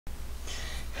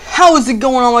How is it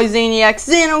going on, my Zaniacs?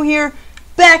 Zano here,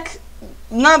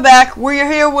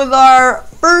 we're here with our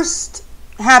first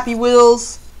Happy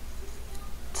Wheels.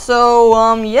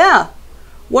 So, yeah.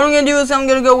 What I'm going to do is I'm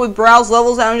going to go with browse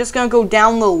levels, and I'm just going to go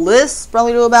down the list,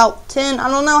 probably to about 10. I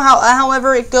don't know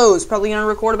however it goes. Probably going to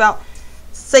record about,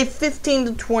 say, 15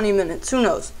 to 20 minutes. Who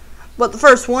knows? But the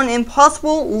first one,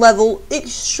 Impossible Level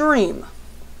Extreme.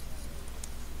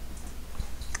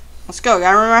 Let's go.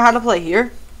 Gotta remember how to play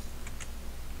here.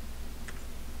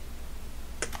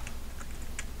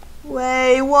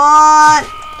 Wait, what?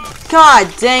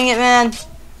 God dang it, man.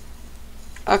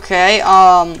 Okay,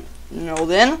 no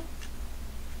then.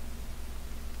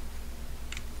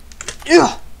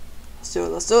 Ugh.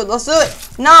 Let's do it.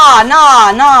 Nah.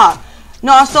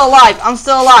 No, I'm still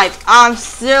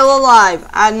alive.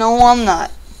 I know I'm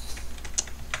not.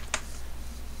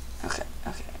 Okay.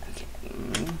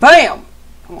 Bam!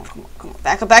 Come on.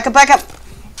 Back up.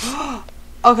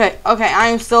 Okay, I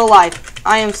am still alive.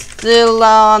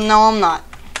 No, I'm not.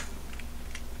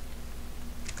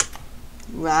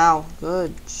 Wow,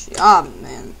 good job,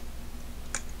 man.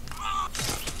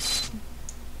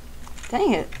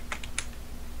 Dang it.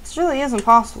 This really is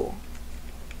impossible.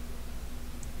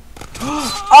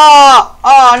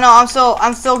 Oh no,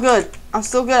 I'm still good.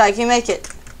 I can make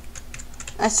it.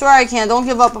 I swear I can. Don't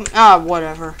give up.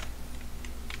 Whatever.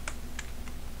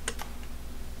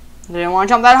 Didn't want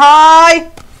to jump that high.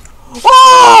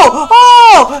 Oh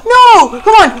no!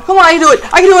 Come on! I can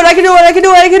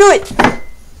do it.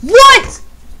 What?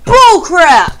 Bull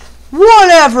crap!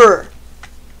 Whatever.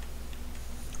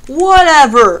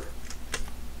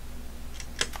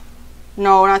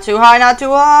 No, not too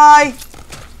high.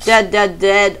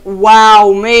 Dead.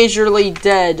 Wow, majorly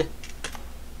dead.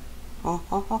 Oh.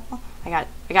 I got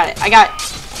it.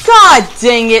 God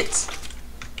dang it.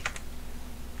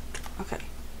 Okay.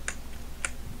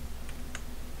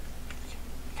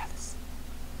 I got this.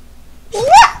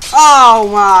 Oh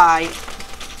my.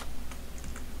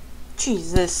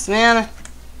 Jesus, man.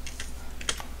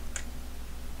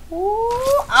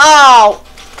 Ow.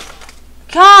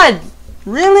 God,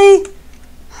 really?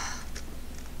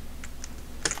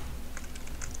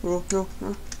 No.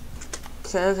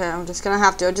 Okay, I'm just gonna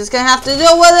have to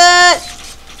deal with it.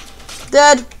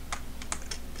 Dead.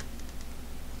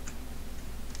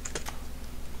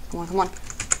 Come on.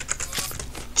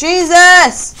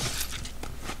 Jesus!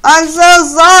 I'm so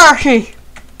sorry.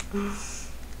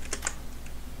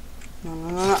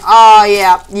 No. Oh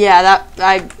yeah. That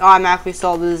I automatically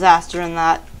saw the disaster in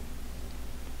that.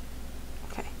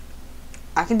 Okay,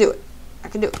 I can do it.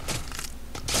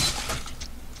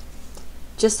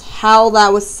 Just how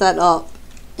that was set up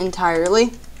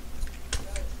entirely.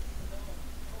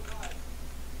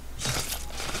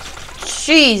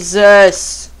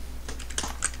 Jesus!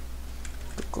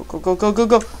 Go.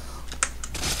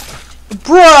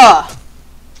 Bruh!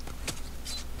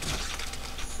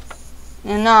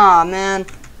 Nah, man.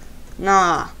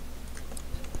 Nah.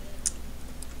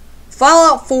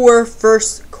 Fallout 4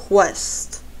 First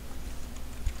Quest.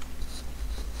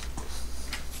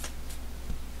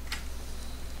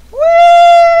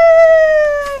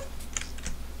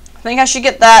 I think I should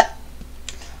get that.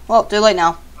 Well, too late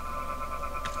now.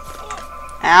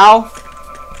 Ow.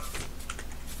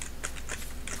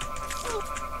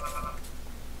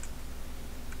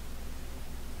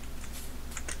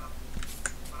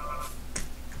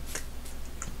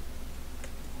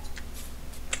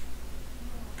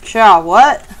 Chow,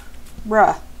 what?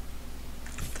 Bruh.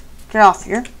 Get off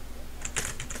here.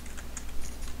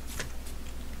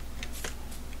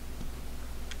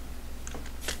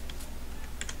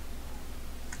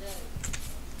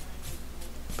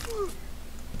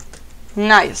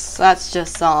 Nice. That's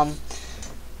just this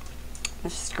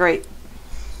is great.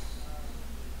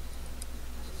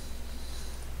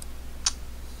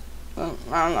 I don't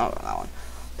know about that one.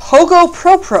 Pogo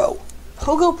Pro.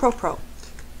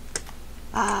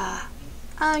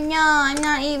 Oh no, I'm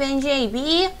not even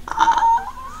JB.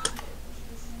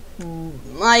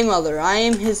 My mother. I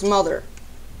am his mother.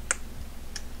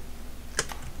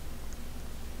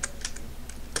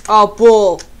 Oh,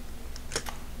 bull.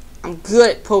 I'm good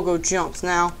at pogo jumps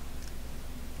now.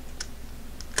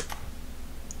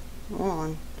 Come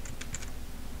on.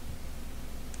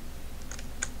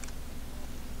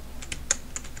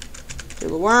 Do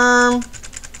the worm.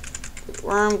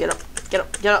 Get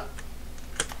up.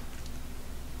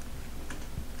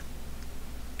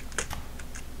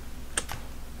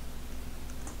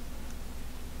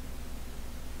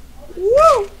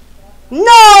 Woo!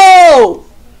 No!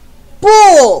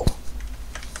 Bull!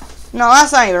 No,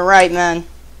 that's not even right, man.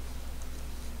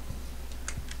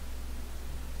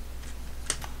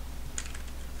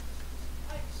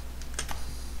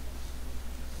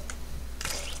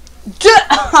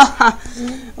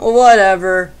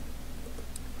 Whatever.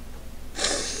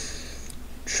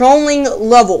 Trolling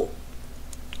level.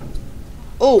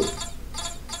 Oh.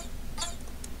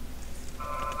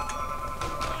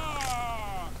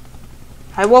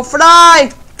 I will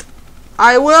fly.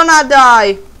 I will not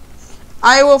die.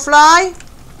 I will fly,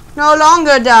 no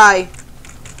longer die.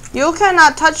 You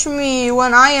cannot touch me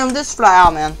when I am this fly.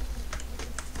 Oh, man.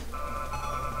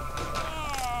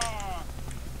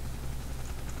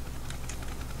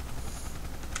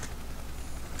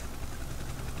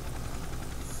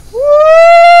 Woo!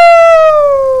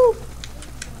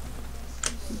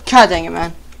 God dang it,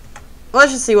 man.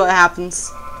 Let's just see what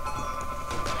happens.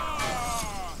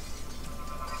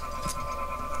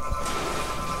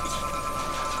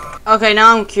 Okay,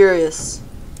 now I'm curious.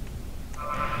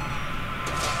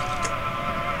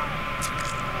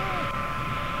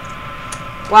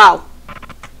 Wow.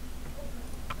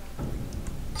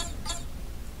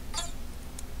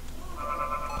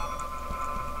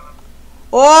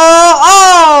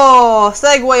 Oh!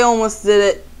 Segway almost did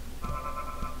it.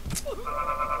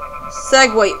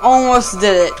 Segway almost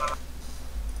did it.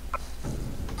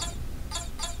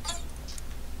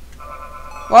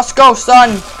 Let's go,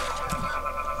 son.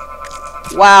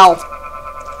 Wow.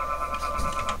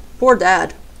 Poor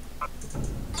dad.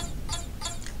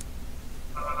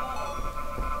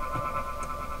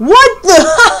 What the?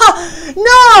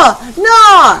 No!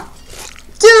 No!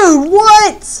 Dude,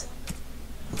 what?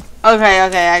 Okay,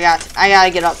 I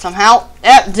gotta get up somehow.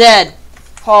 Yep, dead.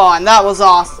 Hold on, that was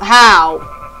awesome. How?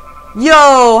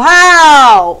 Yo,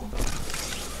 how?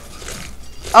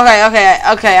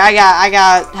 Okay, I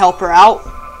gotta help her out.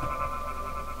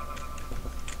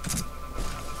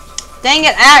 Dang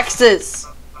it, axes!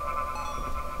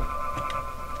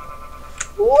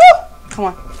 Woo! Come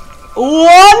on.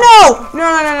 Whoa, no!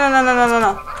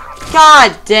 No.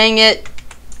 God dang it.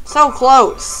 So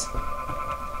close.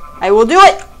 I will do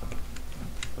it.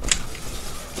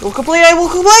 I will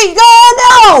complete. God,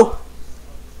 no!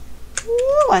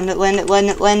 Land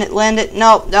it.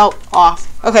 No,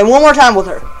 off. Okay, one more time with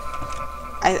her.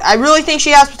 I really think she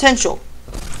has potential.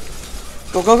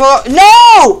 Go.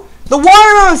 No! The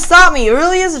watermelon stopped me. It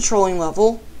really is a trolling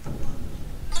level.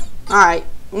 Alright.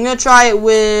 I'm going to try it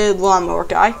with lawnmower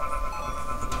guy.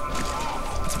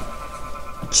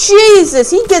 Jesus,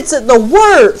 he gets it the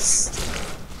worst.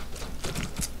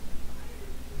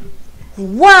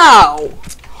 Wow.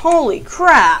 Holy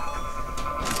crap.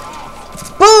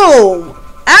 Boom.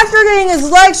 After getting his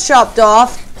legs chopped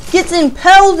off, gets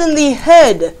impaled in the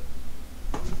head.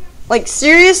 Like,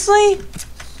 seriously?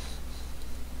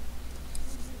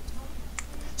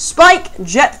 Spike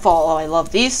Jetfall. Oh, I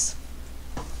love these.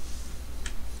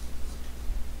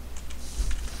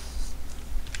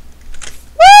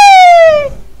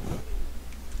 Whee!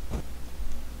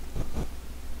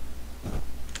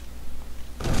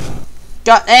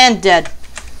 Got and dead.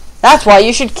 That's why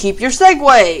you should keep your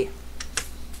Segway.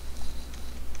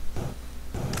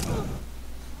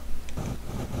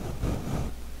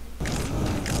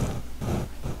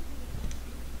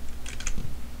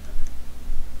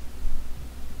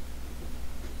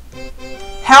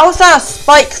 How is that a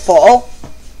spike fall?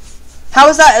 How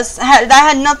is that?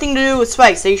 That had nothing to do with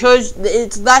spikes. They chose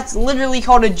that's literally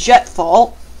called a jet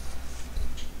fall.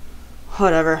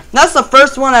 Whatever. That's the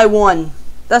first one I won.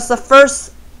 That's the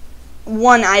first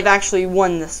one I've actually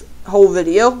won this whole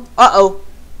video. Uh-oh.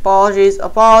 Apologies.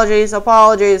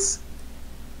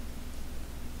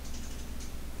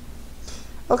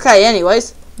 Okay,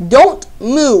 anyways. Don't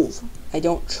move. I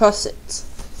don't trust it.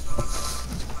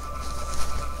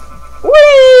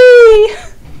 Whee!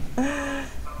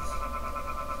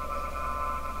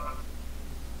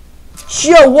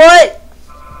 Yo, what?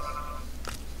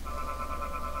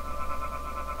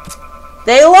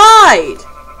 They lied!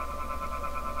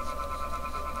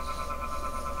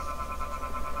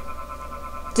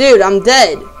 Dude, I'm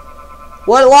dead.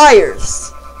 What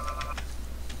liars?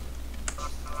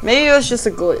 Maybe it was just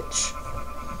a glitch.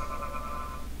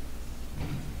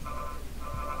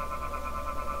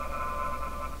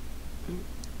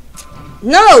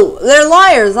 No, they're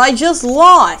liars. I just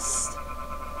lost.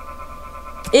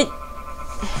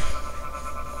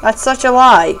 That's such a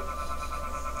lie.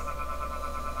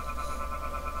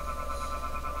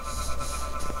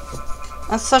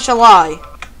 That's such a lie.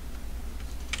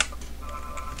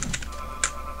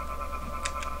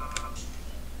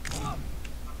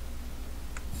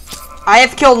 I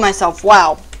have killed myself.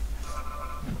 Wow.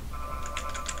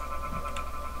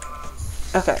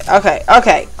 Okay.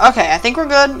 I think we're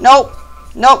good.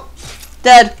 Nope.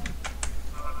 Dead.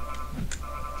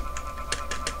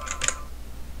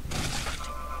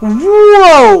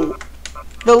 Whoa!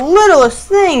 The littlest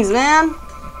things, man.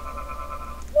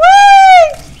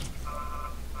 Whee!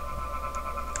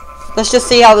 Let's just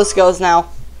see how this goes now.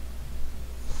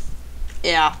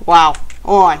 Yeah, wow.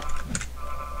 On.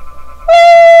 Whee!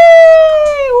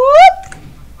 Whoop!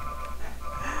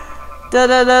 Da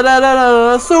da da da da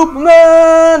da,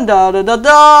 Superman! Da da da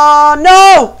da!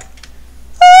 No!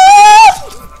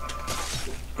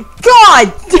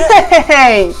 God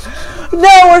dang!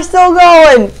 No, we're still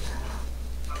going!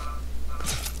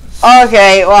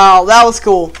 Okay, wow, that was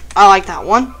cool. I like that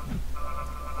one.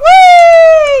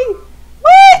 Whee!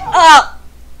 Whee! Up!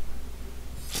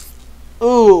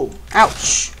 Ooh,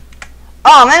 ouch.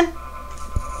 Oh, man.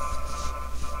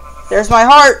 There's my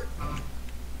heart.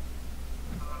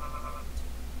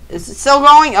 Is it still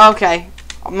going? Okay.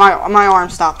 My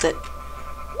arm stopped it.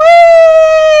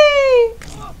 Whee!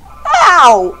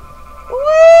 Ow!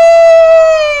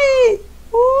 Whee!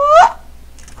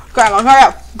 Grab on, hurry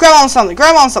up. Grab on something.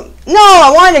 Grab on something. No, I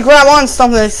wanted to grab on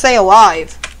something to stay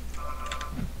alive.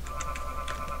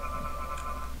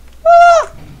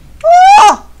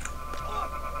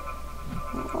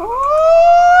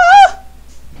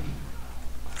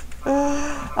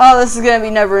 Oh, this is gonna be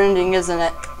never ending, isn't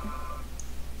it?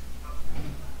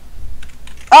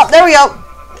 Oh, there we go.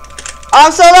 Oh,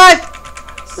 I'm still alive.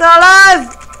 Still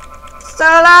alive. Still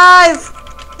alive.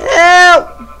 Help.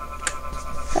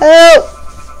 Help.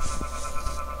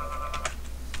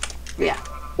 Yeah.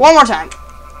 One more time.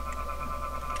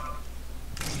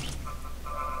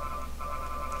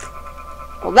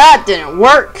 Well, that didn't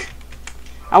work.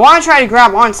 I want to try to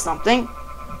grab on something.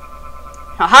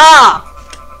 Haha.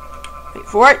 Wait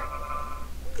for it.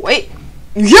 Wait.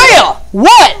 Yeah!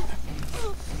 What?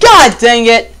 God dang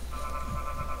it.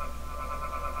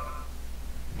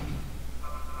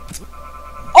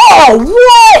 Oh,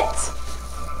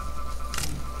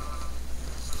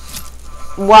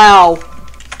 what? Wow.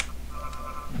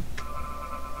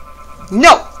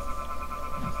 No.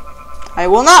 I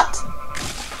will not.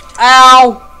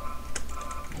 Ow.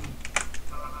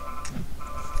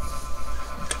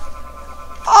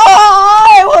 Oh,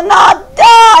 I will not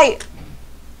die.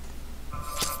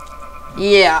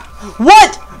 Yeah.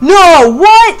 What? No,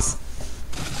 what?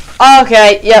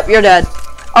 Okay, yep, you're dead.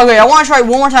 Okay, I want to try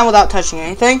one more time without touching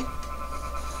anything.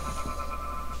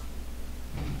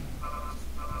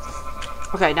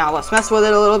 Okay, now let's mess with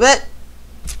it a little bit.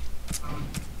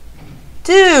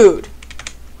 Dude!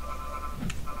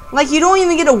 Like, you don't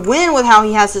even get a win with how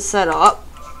he has it set up.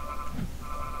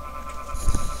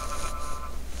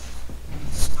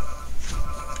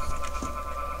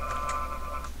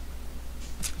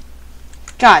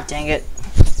 God dang it.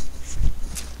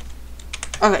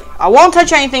 Okay, I won't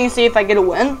touch anything to see if I get a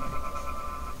win.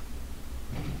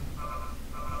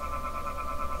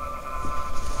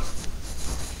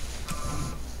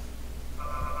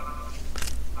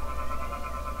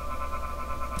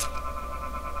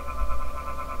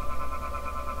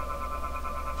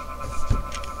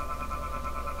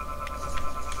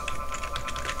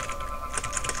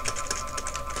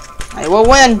 I will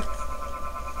win.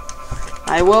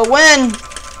 I will win.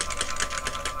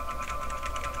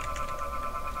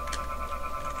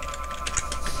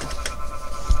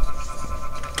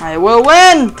 I will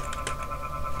win.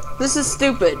 This is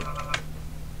stupid.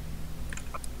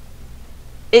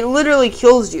 It literally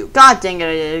kills you. God dang it,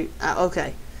 I did.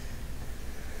 Okay.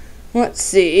 Let's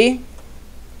see.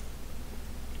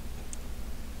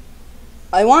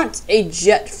 I want a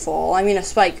jet fall. I mean a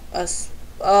spike.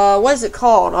 What is it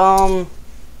called?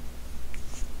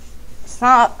 It's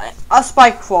not a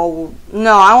spike fall.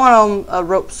 No, I want a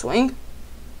rope swing.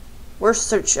 Where's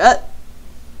search at?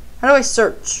 How do I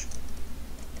search?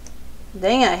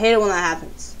 Dang it, I hate it when that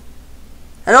happens.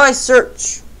 How do I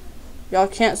search? Y'all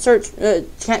can't search,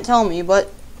 can't tell me, but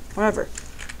whatever.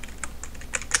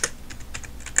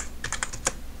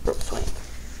 Rope swing.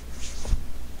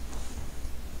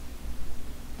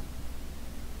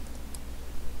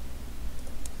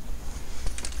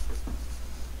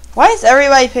 Why does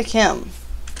everybody pick him?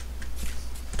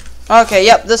 Okay,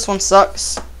 yep, this one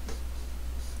sucks.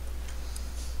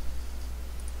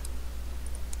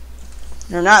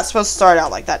 You're not supposed to start out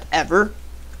like that, ever.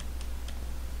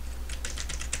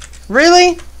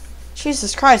 Really?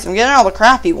 Jesus Christ, I'm getting all the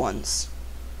crappy ones.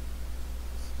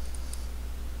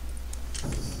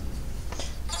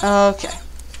 Okay.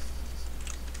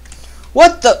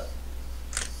 What the?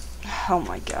 Oh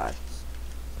my god.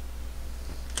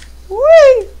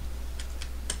 Whee!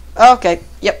 Okay,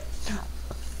 yep.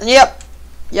 Yep.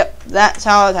 Yep, that's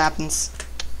how it happens.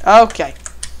 Okay.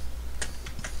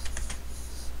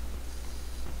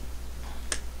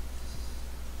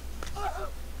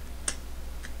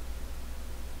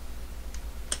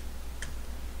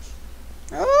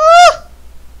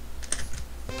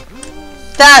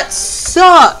 That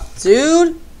sucked,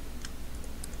 dude.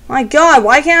 My God,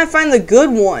 why can't I find the good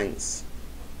ones?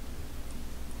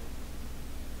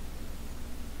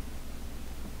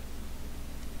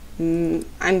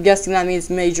 I'm guessing that means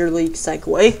Major League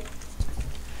Segway.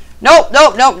 Nope,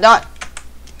 nope, nope, not.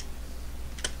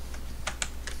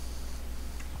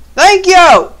 Thank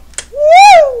you!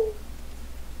 Woo!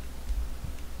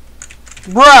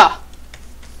 Bruh.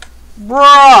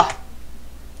 Bruh.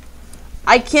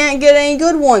 I can't get any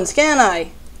good ones, can I?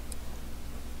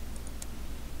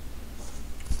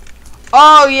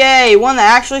 Oh, yay. One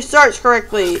that actually starts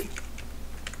correctly.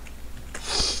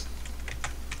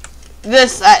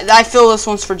 This, I feel this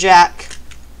one's for Jack.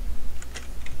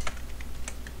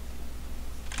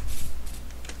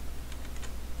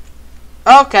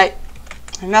 Okay.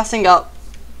 I'm messing up.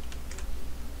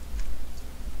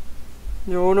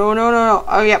 No, no, no, no, no.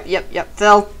 Oh, yep, yep, yep.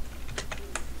 Phil.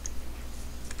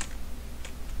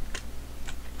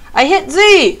 I hit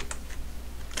Z!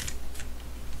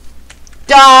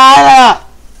 Da!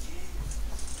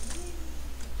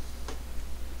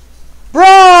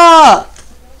 Bruh!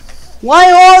 Why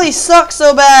do all these suck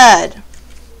so bad?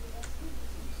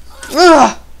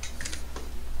 Ugh!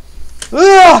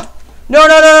 Ugh! No, no,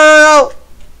 no, no, no, no!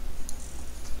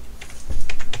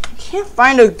 I can't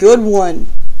find a good one.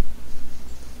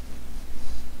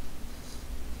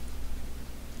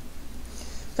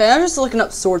 Okay, I'm just looking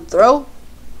up sword throw.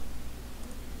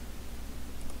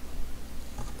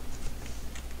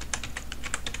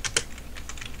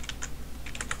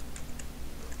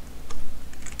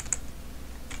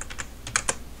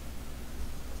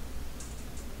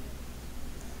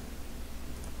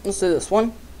 Let's do this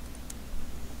one.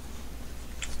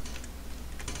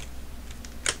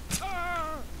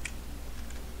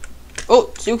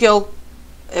 Oh, 2 kill.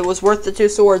 It was worth the 2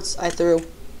 swords I threw.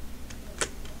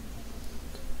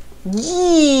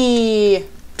 Yee!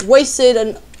 Wasted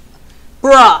an...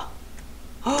 Bruh!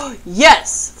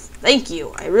 Yes! Thank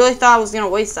you. I really thought I was gonna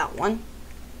waste that one.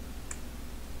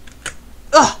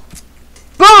 Ugh!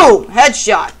 Boom!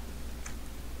 Headshot!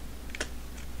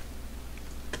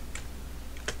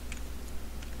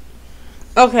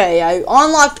 Okay, I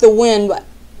unlocked the win, but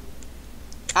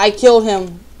I killed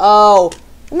him. Oh.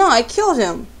 No, I killed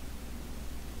him.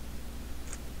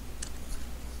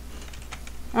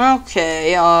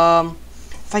 Okay,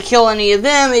 if I kill any of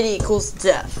them, it equals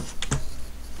death.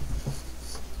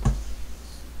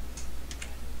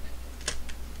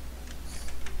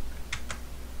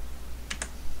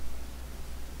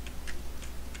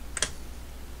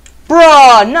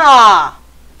 Bruh, nah!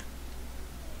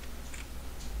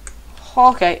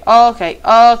 Okay, okay,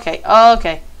 okay,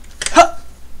 okay. Huh.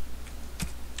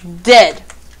 Dead.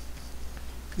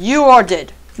 You are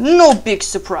dead. No big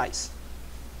surprise.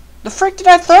 The frick did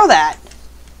I throw that?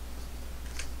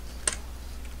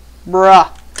 Bruh.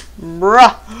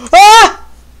 Bruh. Ah!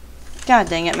 God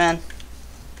dang it, man.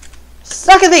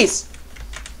 Suck at these.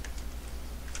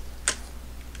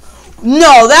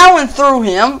 No, that one threw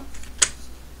him.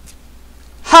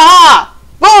 Ha!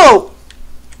 Boom!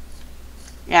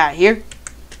 Yeah, here.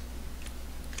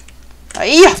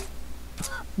 Yeah.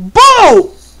 Boom!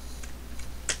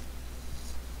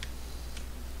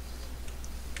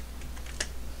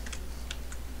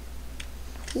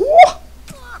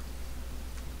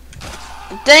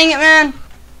 Dang it, man.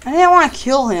 I didn't want to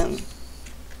kill him.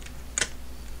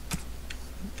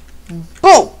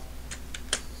 Boom!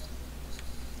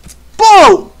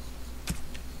 Boom!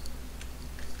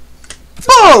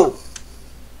 Boom!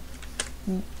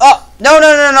 Oh, no,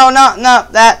 no, no, no, no,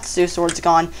 that 2 swords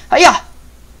gone. Yeah.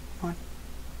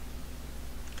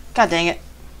 God dang it.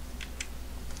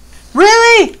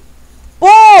 Really?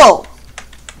 Bull!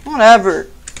 Whatever.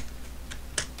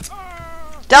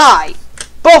 Die.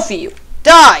 Both of you.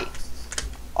 Die.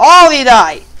 All of you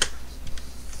die.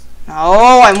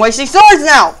 Oh, I'm wasting swords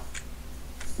now.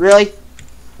 Really?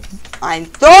 I'm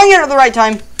throwing it at the right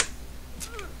time.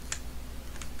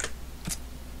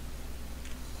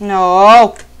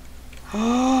 No.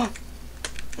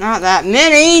 Not that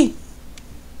many.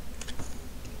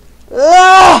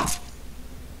 Ugh.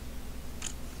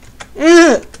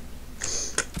 Ugh.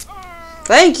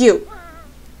 Thank you.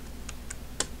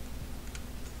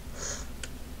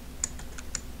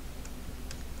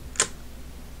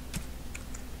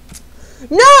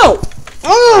 No!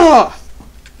 Ugh.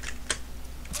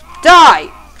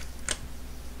 Die.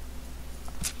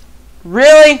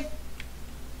 Really?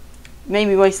 Made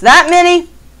me waste that many?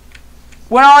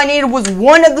 When all I needed was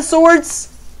 1 of the swords?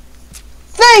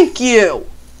 Thank you!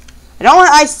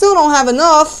 I still don't have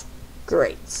enough.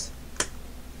 Great.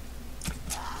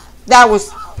 That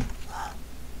was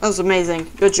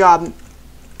amazing. Good job.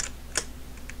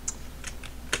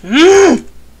 Ah!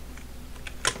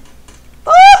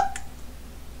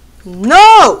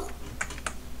 No!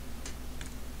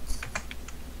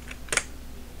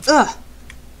 Ugh.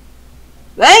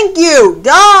 Thank you!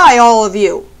 Die, all of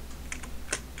you!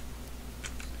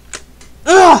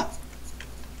 Ugh!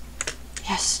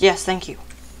 Yes, thank you.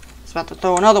 I was about to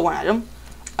throw another one at him.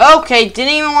 Okay,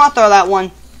 didn't even want to throw that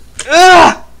one.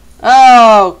 Ugh!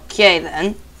 Okay,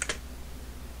 then.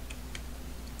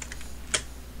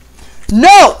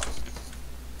 No!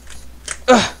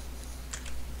 Ugh.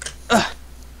 Ugh.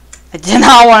 I did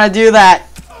not want to do that.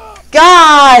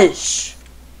 Gosh!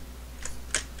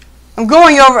 I'm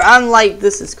going over. I'm like,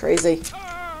 this is crazy.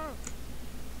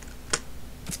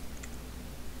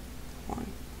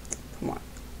 Come on.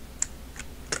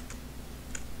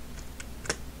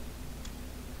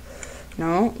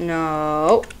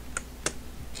 No.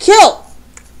 Kill!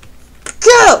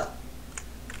 Kill!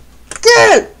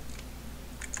 Kill!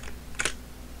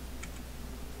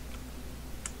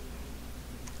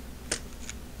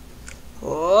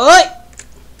 Oi!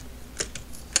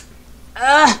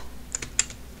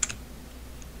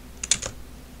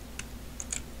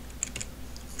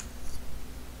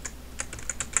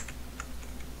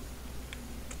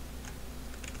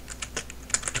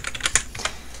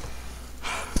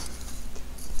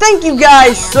 Thank you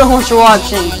guys so much for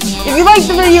watching. If you liked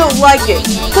the video, like it.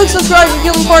 Click subscribe if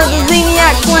you're part of the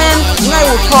Zaniac clan, and I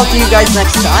will talk to you guys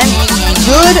next time.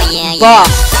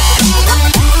 Goodbye.